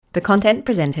The content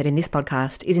presented in this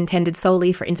podcast is intended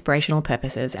solely for inspirational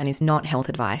purposes and is not health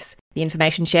advice. The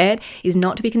information shared is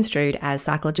not to be construed as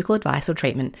psychological advice or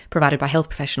treatment provided by health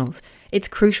professionals. It's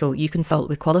crucial you consult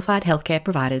with qualified healthcare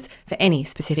providers for any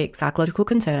specific psychological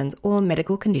concerns or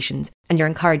medical conditions, and you're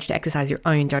encouraged to exercise your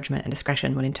own judgment and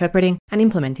discretion when interpreting and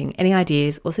implementing any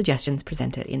ideas or suggestions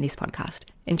presented in this podcast.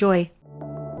 Enjoy.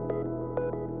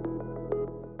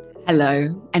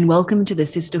 Hello, and welcome to the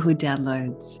Sisterhood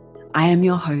Downloads. I am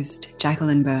your host,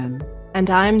 Jacqueline Byrne. And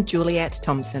I'm Juliet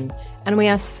Thompson, and we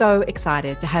are so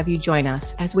excited to have you join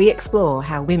us as we explore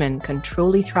how women can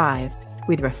truly thrive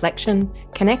with reflection,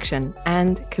 connection,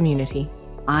 and community.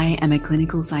 I am a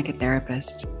clinical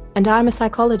psychotherapist. And I'm a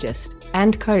psychologist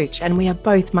and coach, and we are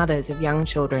both mothers of young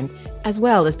children, as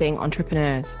well as being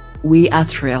entrepreneurs. We are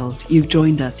thrilled you've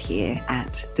joined us here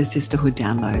at the Sisterhood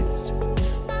Downloads.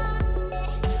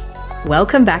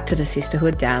 Welcome back to the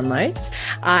Sisterhood Downloads.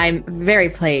 I'm very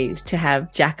pleased to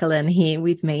have Jacqueline here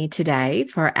with me today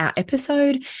for our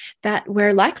episode that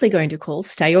we're likely going to call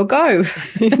Stay or Go.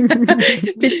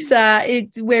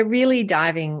 We're really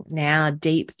diving now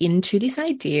deep into this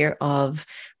idea of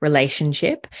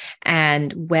relationship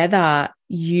and whether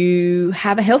you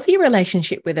have a healthy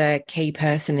relationship with a key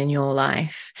person in your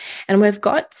life. And we've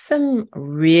got some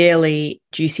really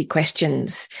juicy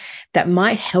questions that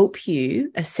might help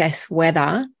you assess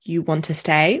whether you want to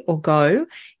stay or go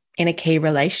in a key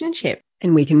relationship.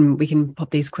 And we can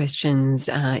pop these questions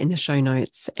in the show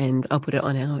notes, and I'll put it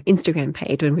on our Instagram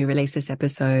page when we release this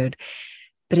episode.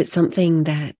 But it's something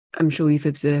that I'm sure you've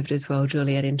observed as well,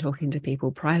 Juliet, in talking to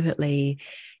people privately,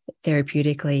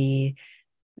 therapeutically.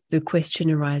 The question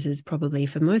arises probably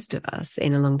for most of us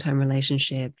in a long-term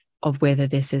relationship of whether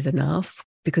this is enough,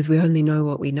 because we only know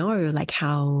what we know. Like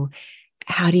how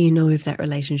do you know if that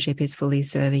relationship is fully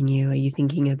serving you? Are you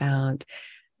thinking about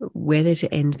whether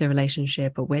to end the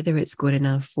relationship or whether it's good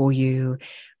enough for you?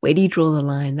 Where do you draw the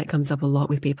line? That comes up a lot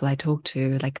with people I talk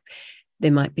to. Like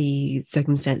there might be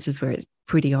circumstances where it's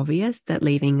pretty obvious that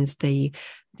leaving is the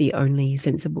only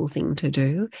sensible thing to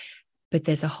do. But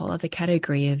there's a whole other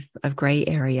category of grey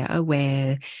area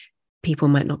where people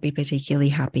might not be particularly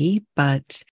happy,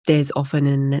 but there's often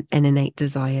an innate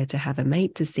desire to have a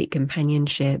mate, to seek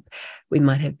companionship. We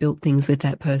might have built things with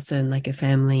that person, like a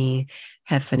family,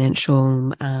 have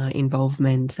financial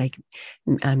involvement, like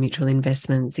mutual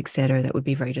investments, etc. That would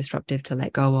be very disruptive to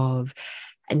let go of.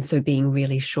 And so being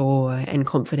really sure and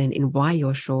confident in why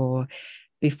you're sure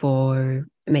before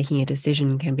making a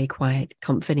decision can be quite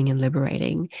comforting and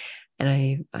liberating.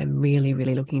 And I'm really,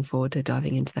 really looking forward to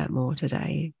diving into that more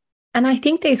today. And I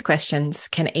think these questions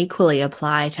can equally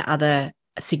apply to other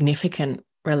significant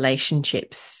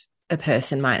relationships a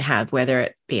person might have, whether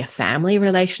it be a family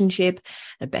relationship,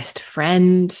 a best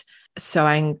friend. So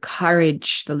I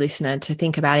encourage the listener to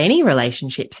think about any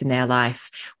relationships in their life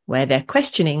where they're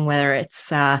questioning whether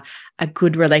it's a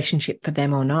good relationship for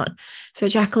them or not. So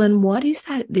Jacqueline, what is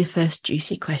the first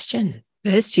juicy question?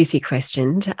 First juicy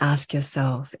question to ask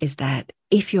yourself is that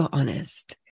if you're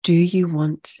honest, do you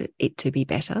want it to be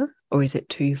better or is it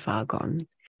too far gone?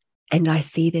 And I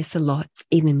see this a lot,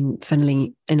 even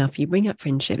funnily enough, you bring up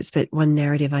friendships, but one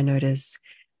narrative I notice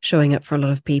showing up for a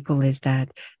lot of people is that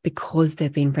because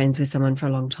they've been friends with someone for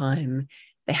a long time,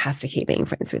 they have to keep being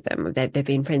friends with them. They've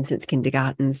been friends since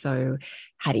kindergarten, so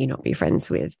how do you not be friends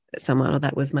with someone? Or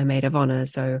that was my maid of honor,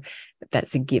 so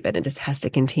that's a given. It just has to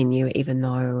continue, even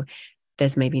though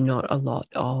there's maybe not a lot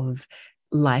of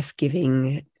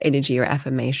life-giving energy or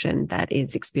affirmation that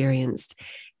is experienced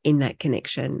in that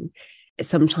connection.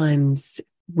 Sometimes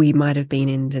we might have been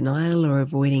in denial or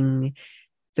avoiding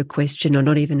the question, or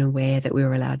not even aware that we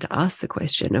were allowed to ask the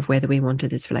question of whether we wanted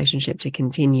this relationship to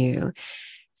continue,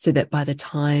 so that by the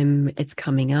time it's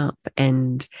coming up,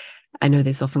 and I know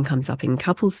this often comes up in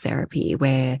couples therapy,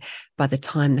 where by the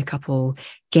time the couple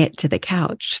get to the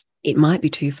couch, it might be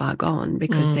too far gone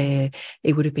because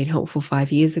it would have been helpful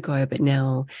 5 years ago, but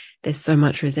now there's so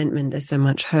much resentment, there's so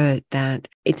much hurt that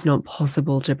it's not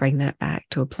possible to bring that back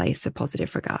to a place of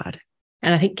positive regard.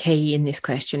 And I think key in this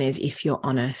question is if you're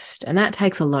honest, and that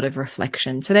takes a lot of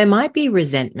reflection. So there might be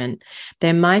resentment,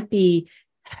 there might be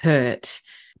hurt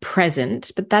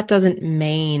present, but that doesn't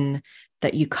mean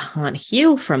that you can't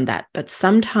heal from that. But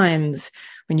sometimes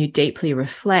when you deeply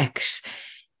reflect,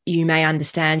 you may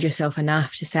understand yourself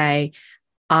enough to say,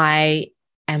 I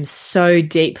am so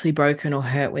deeply broken or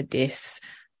hurt with this.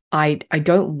 I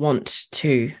don't want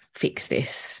to fix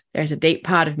this. There's a deep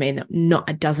part of me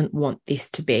that doesn't want this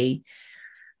to be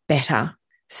better.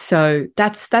 So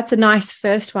that's a nice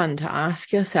first one to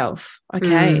ask yourself.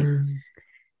 Okay.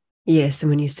 Yes.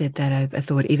 And when you said that, I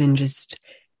thought even just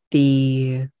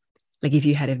the Like if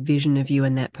you had a vision of you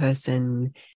and that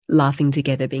person laughing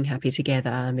together, being happy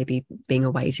together, maybe being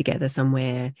away together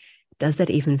somewhere, does that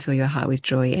even fill your heart with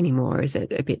joy anymore? Is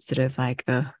it a bit sort of like,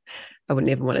 I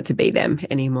wouldn't even want it to be them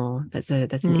anymore? That's an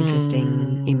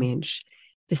interesting image.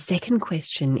 The second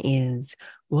question is,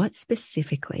 what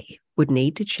specifically would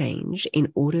need to change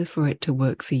in order for it to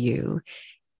work for you?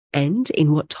 And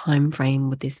in what time frame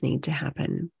would this need to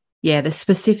happen? Yeah, the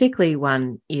specifically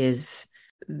one is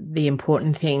the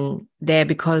important thing there,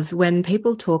 because when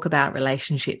people talk about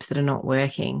relationships that are not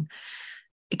working,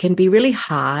 it can be really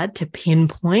hard to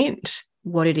pinpoint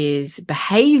what it is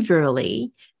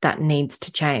behaviorally that needs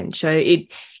to change. So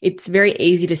it's very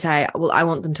easy to say, well, I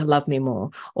want them to love me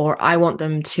more, or I want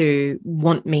them to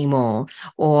want me more,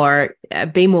 or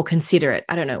be more considerate.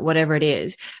 I don't know, whatever it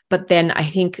is. But then I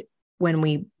think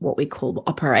when what we call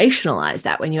operationalize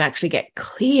that, when you actually get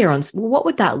clear on, well, what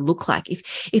would that look like?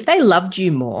 If they loved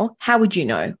you more, how would you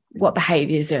know what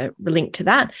behaviors are linked to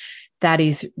that? That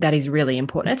is really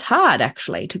important. It's hard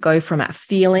actually to go from a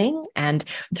feeling, and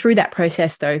through that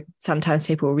process, though, sometimes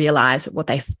people realize what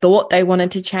they thought they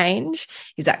wanted to change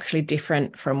is actually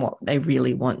different from what they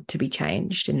really want to be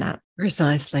changed in that.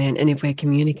 Precisely. And if we're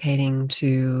communicating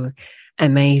to a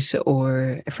mate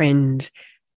or a friend,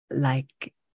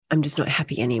 like, I'm just not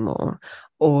happy anymore,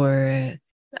 or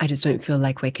I just don't feel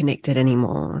like we're connected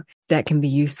anymore, that can be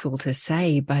useful to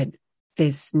say, but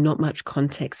there's not much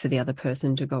context for the other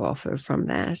person to go off of from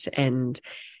that. And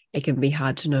it can be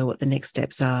hard to know what the next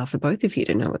steps are, for both of you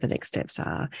to know what the next steps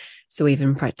are. So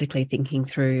even practically thinking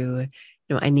through,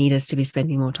 I need us to be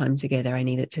spending more time together. I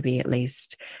need it to be at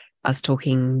least us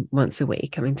talking once a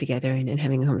week, coming together and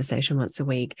having a conversation once a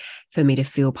week, for me to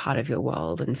feel part of your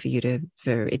world, and for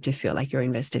it to feel like you're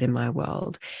invested in my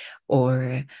world.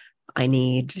 Or I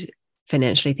need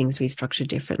financially things to be structured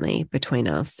differently between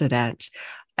us so that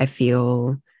I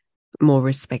feel more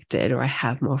respected, or I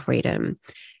have more freedom.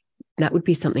 That would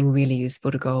be something really useful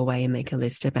to go away and make a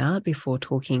list about before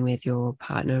talking with your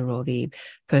partner or the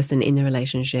person in the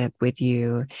relationship with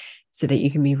you, so that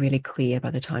you can be really clear by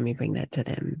the time you bring that to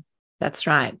them. That's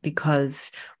right.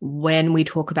 Because when we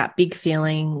talk about big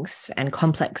feelings and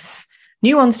complex,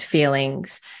 nuanced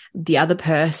feelings, the other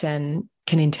person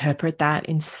can interpret that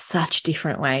in such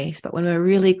different ways. But when we're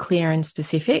really clear and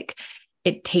specific,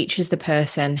 it teaches the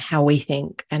person how we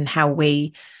think and how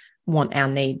we want our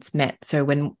needs met. So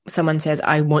when someone says,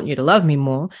 I want you to love me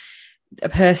more, a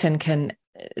person can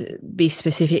be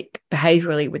specific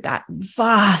behaviorally with that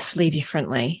vastly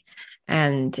differently.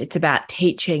 And it's about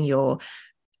teaching your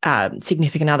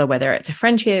significant other, whether it's a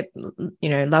friendship,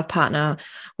 love partner,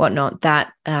 whatnot,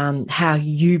 that how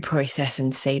you process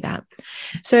and see that.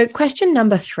 So question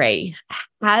number 3,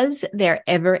 has there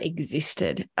ever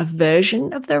existed a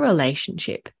version of the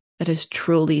relationship that has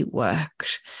truly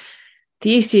worked?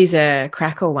 This is a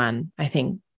cracker one, I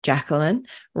think, Jacqueline,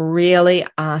 really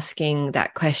asking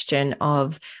that question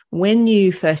of, when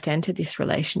you first entered this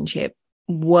relationship,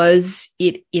 was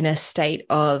it in a state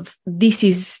of this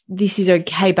is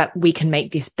okay, but we can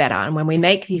make this better, and when we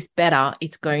make this better,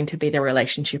 it's going to be the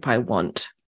relationship I want?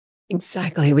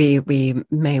 Exactly. We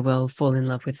may well fall in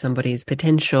love with somebody's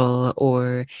potential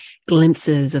or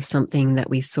glimpses of something that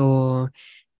we saw,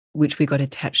 which we got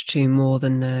attached to more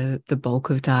than the bulk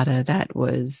of data that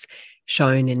was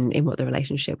shown in what the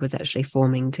relationship was actually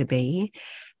forming to be.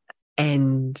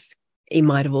 And it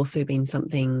might have also been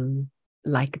something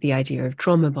like the idea of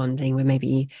trauma bonding, where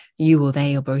maybe you or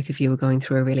they or both of you were going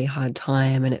through a really hard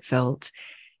time, and it felt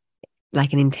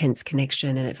like an intense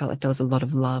connection, and it felt like there was a lot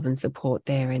of love and support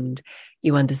there, and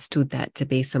you understood that to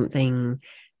be something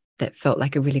that felt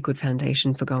like a really good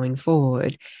foundation for going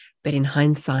forward. But in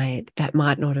hindsight, that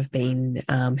might not have been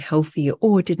healthy,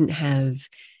 or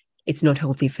it's not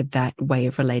healthy for that way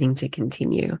of relating to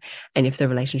continue. And if the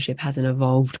relationship hasn't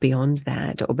evolved beyond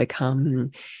that, or become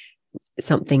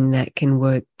something that can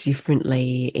work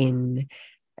differently in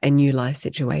a new life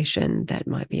situation, that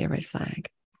might be a red flag.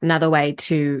 Another way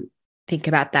to think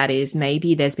about that is,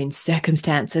 maybe there's been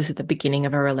circumstances at the beginning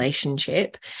of a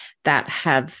relationship that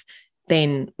have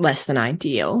been less than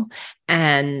ideal,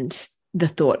 and the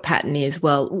thought pattern is,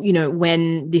 well,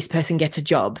 when this person gets a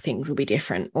job, things will be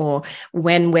different, or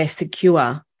when we're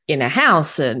secure in a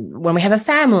house and when we have a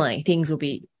family, things will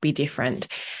be different.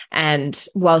 And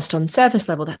whilst on surface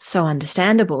level, that's so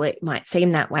understandable, it might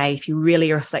seem that way. If you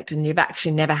really reflect and you've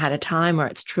actually never had a time where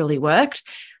it's truly worked,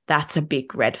 that's a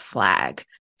big red flag.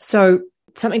 So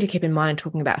something to keep in mind in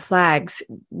talking about flags,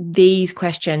 these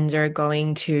questions are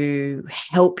going to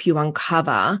help you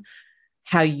uncover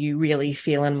how you really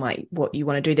feel and what you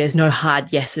want to do. There's no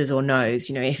hard yeses or nos.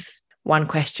 If one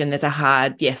question, there's a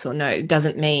hard yes or no. It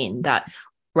doesn't mean that,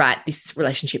 right, this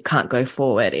relationship can't go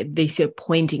forward. These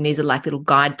are like little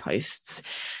guideposts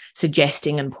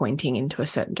suggesting and pointing into a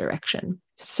certain direction.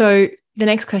 So the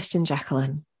next question,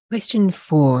 Jacqueline. Question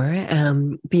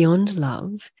 4, beyond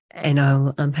love, and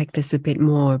I'll unpack this a bit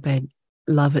more, but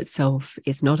love itself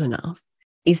is not enough.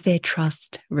 Is there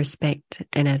trust, respect,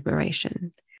 and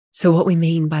admiration? So what we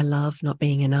mean by love not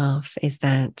being enough is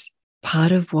that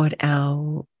part of what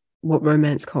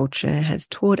romance culture has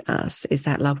taught us is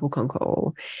that love will conquer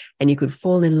all. And you could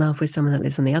fall in love with someone that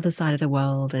lives on the other side of the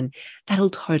world, and that'll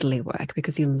totally work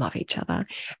because you love each other.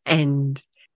 And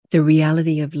the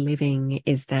reality of living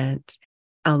is that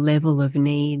our level of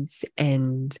needs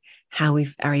and how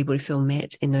we are able to feel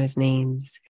met in those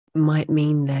needs might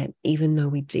mean that even though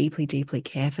we deeply, deeply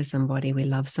care for somebody, we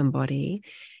love somebody,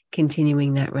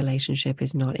 continuing that relationship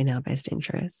is not in our best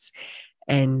interests.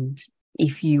 And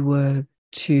if you were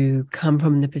to come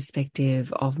from the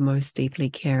perspective of most deeply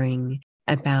caring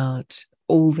about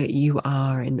all that you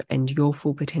are and your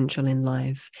full potential in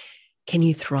life, can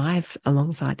you thrive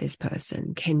alongside this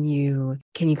person? Can you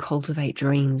cultivate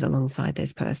dreams alongside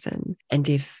this person? And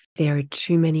if there are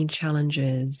too many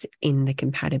challenges in the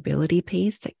compatibility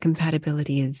piece, that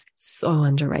compatibility is so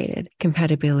underrated.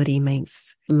 Compatibility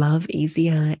makes love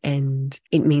easier, and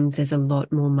it means there's a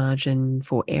lot more margin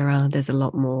for error. There's a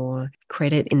lot more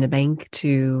credit in the bank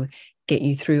to get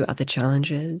you through other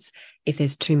challenges. If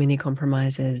there's too many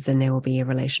compromises, then there will be a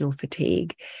relational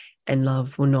fatigue, and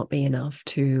love will not be enough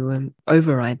to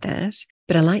override that.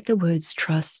 But I like the words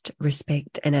trust,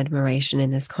 respect, and admiration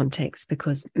in this context,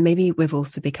 because maybe we've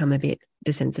also become a bit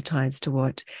desensitized to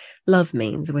what love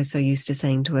means. We're so used to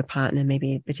saying to a partner,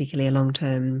 maybe particularly a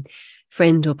long-term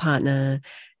friend or partner,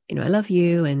 I love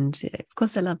you, and of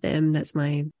course I love them. That's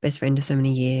my best friend of so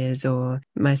many years, or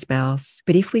my spouse.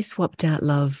 But if we swapped out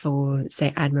love for,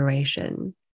 say,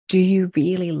 admiration, do you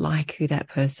really like who that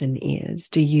person is?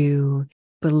 Do you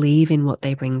believe in what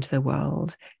they bring to the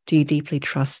world? Do you deeply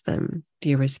trust them? Do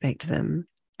you respect them?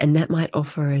 And that might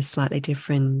offer a slightly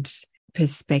different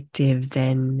perspective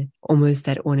than almost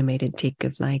that automated tick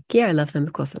of like, yeah, I love them.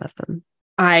 Of course I love them.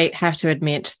 I have to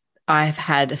admit, I've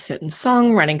had a certain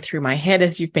song running through my head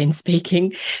as you've been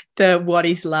speaking. The What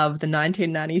Is Love, the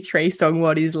 1993 song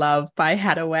What Is Love by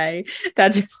Haddaway.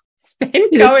 That's been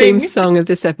going. The theme song of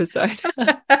this episode.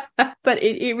 But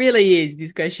it really is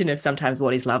this question of sometimes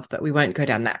what is love, but we won't go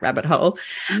down that rabbit hole.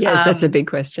 Yes, that's a big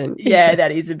question. Yeah, yes.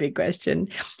 That is a big question.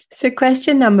 So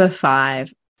question number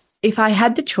 5, if I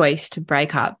had the choice to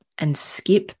break up and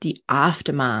skip the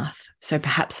aftermath, so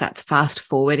perhaps that's fast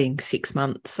forwarding 6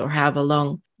 months or however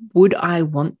long, would I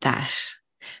want that?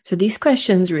 So this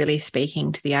question's really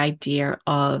speaking to the idea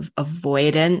of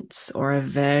avoidance or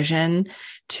aversion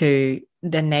to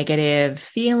the negative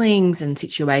feelings and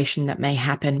situation that may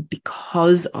happen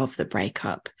because of the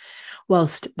breakup.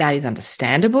 Whilst that is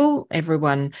understandable,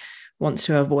 everyone wants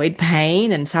to avoid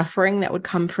pain and suffering that would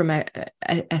come from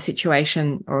a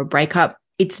situation or a breakup.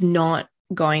 It's not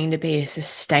going to be a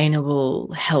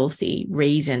sustainable, healthy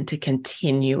reason to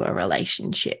continue a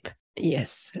relationship.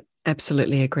 Yes,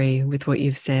 absolutely agree with what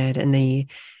you've said, and the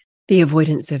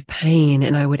avoidance of pain.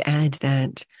 And I would add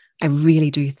that I really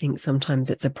do think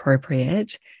sometimes it's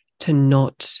appropriate to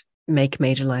not make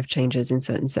major life changes in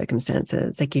certain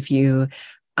circumstances. Like if you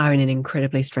are in an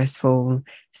incredibly stressful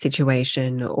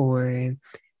situation, or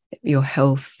your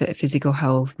health, physical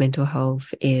health, mental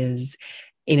health is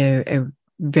in a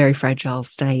very fragile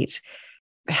state,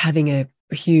 having a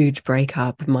huge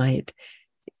breakup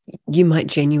you might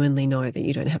genuinely know that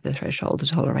you don't have the threshold to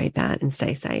tolerate that and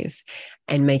stay safe.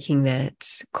 And making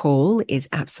that call is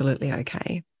absolutely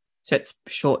okay. So it's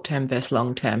short-term versus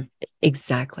long-term.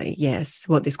 Exactly. Yes.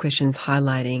 What this question's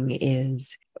highlighting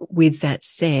is, with that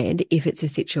said, if it's a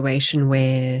situation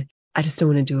where I just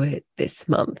don't want to do it this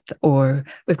month, or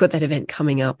we've got that event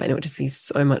coming up and it would just be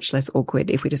so much less awkward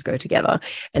if we just go together.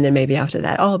 And then maybe after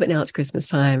that, but now it's Christmas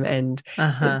time, and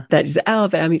that is,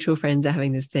 but our mutual friends are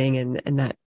having this thing, and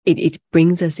that it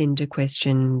brings us into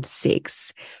question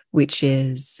 6, which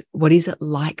is, what is it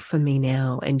like for me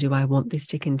now? And do I want this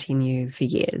to continue for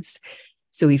years?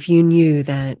 So if you knew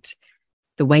that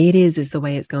the way it is the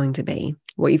way it's going to be,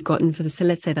 what you've gotten for so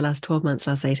let's say the last 12 months,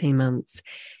 last 18 months,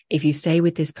 if you stay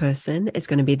with this person, it's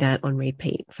going to be that on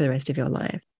repeat for the rest of your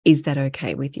life. Is that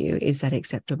okay with you? Is that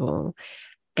acceptable?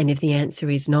 And if the answer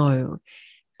is no,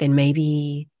 then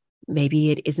maybe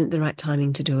it isn't the right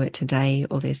timing to do it today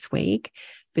or this week,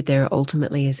 but there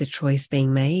ultimately is a choice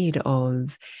being made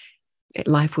of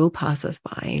life will pass us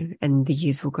by and the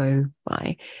years will go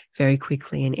by very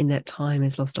quickly. And in that time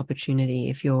is lost opportunity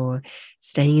if you're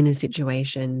staying in a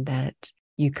situation that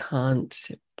you can't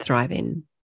thrive in.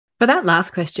 For that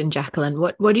last question, Jacqueline,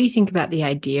 what do you think about the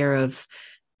idea of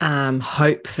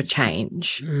hope for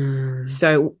change?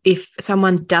 So if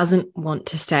someone doesn't want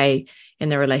to stay in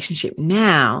the relationship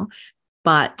now,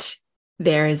 but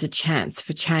there is a chance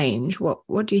for change,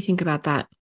 what do you think about that?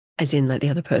 As in, like, the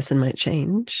other person might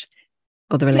change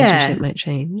or the relationship might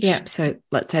change? Yeah. So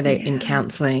let's say they're in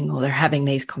counseling or they're having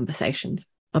these conversations.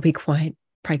 I'll be quite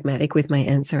pragmatic with my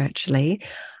answer, actually.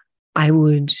 I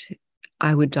would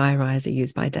diarise a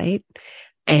use by date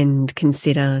and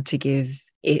consider to give,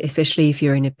 especially if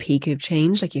you're in a peak of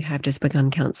change, like you have just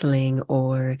begun counseling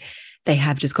or they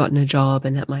have just gotten a job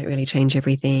and that might really change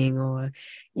everything, or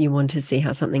you want to see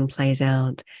how something plays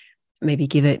out, maybe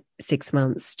give it 6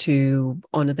 months to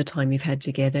honor the time you've had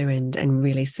together and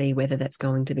really see whether that's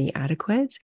going to be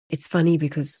adequate. It's funny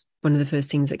because one of the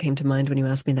first things that came to mind when you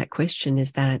asked me that question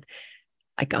is that,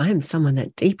 like, I am someone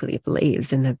that deeply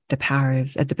believes in the power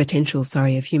of the potential,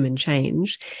 of human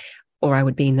change, or I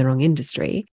would be in the wrong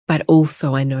industry. But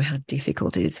also I know how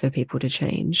difficult it is for people to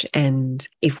change. And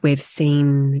if we've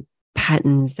seen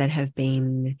patterns that have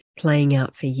been playing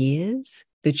out for years,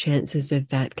 the chances of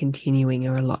that continuing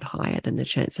are a lot higher than the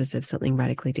chances of something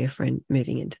radically different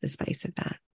moving into the space of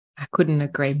that. I couldn't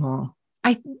agree more.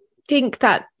 I think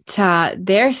that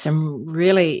there are some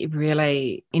really,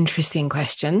 really interesting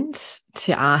questions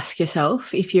to ask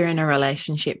yourself if you're in a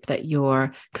relationship that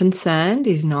you're concerned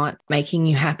is not making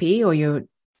you happy, or you're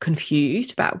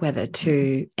confused about whether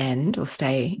to end or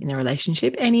stay in the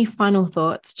relationship. Any final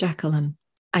thoughts, Jacqueline?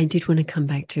 I did want to come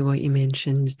back to what you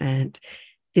mentioned, that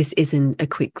this isn't a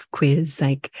quick quiz,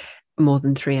 like more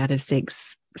than 3 out of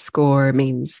 6 score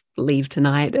means leave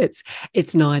tonight.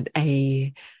 It's not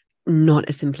a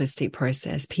simplistic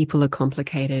process. People are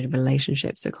complicated,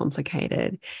 relationships are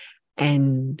complicated.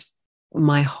 And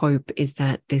my hope is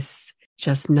that this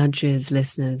just nudges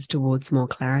listeners towards more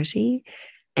clarity,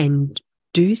 and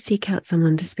do seek out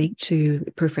someone to speak to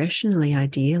professionally,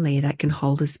 ideally, that can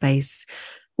hold a space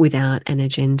without an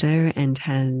agenda and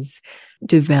has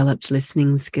developed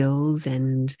listening skills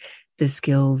and the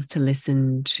skills to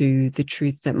listen to the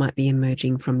truth that might be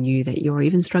emerging from you that you're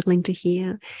even struggling to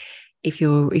hear. If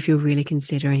you're really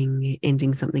considering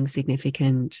ending something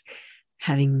significant,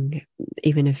 having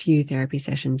even a few therapy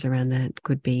sessions around that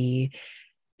could be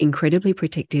incredibly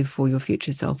protective for your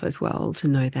future self as well, to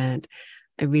know that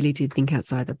I really did think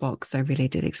outside the box. I really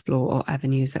did explore all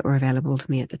avenues that were available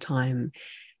to me at the time.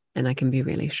 And I can be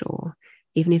really sure,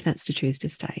 even if that's to choose to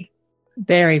stay.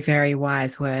 Very, very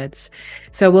wise words.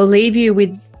 So we'll leave you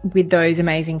with those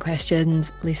amazing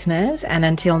questions, listeners. And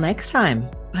until next time.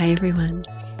 Bye, everyone.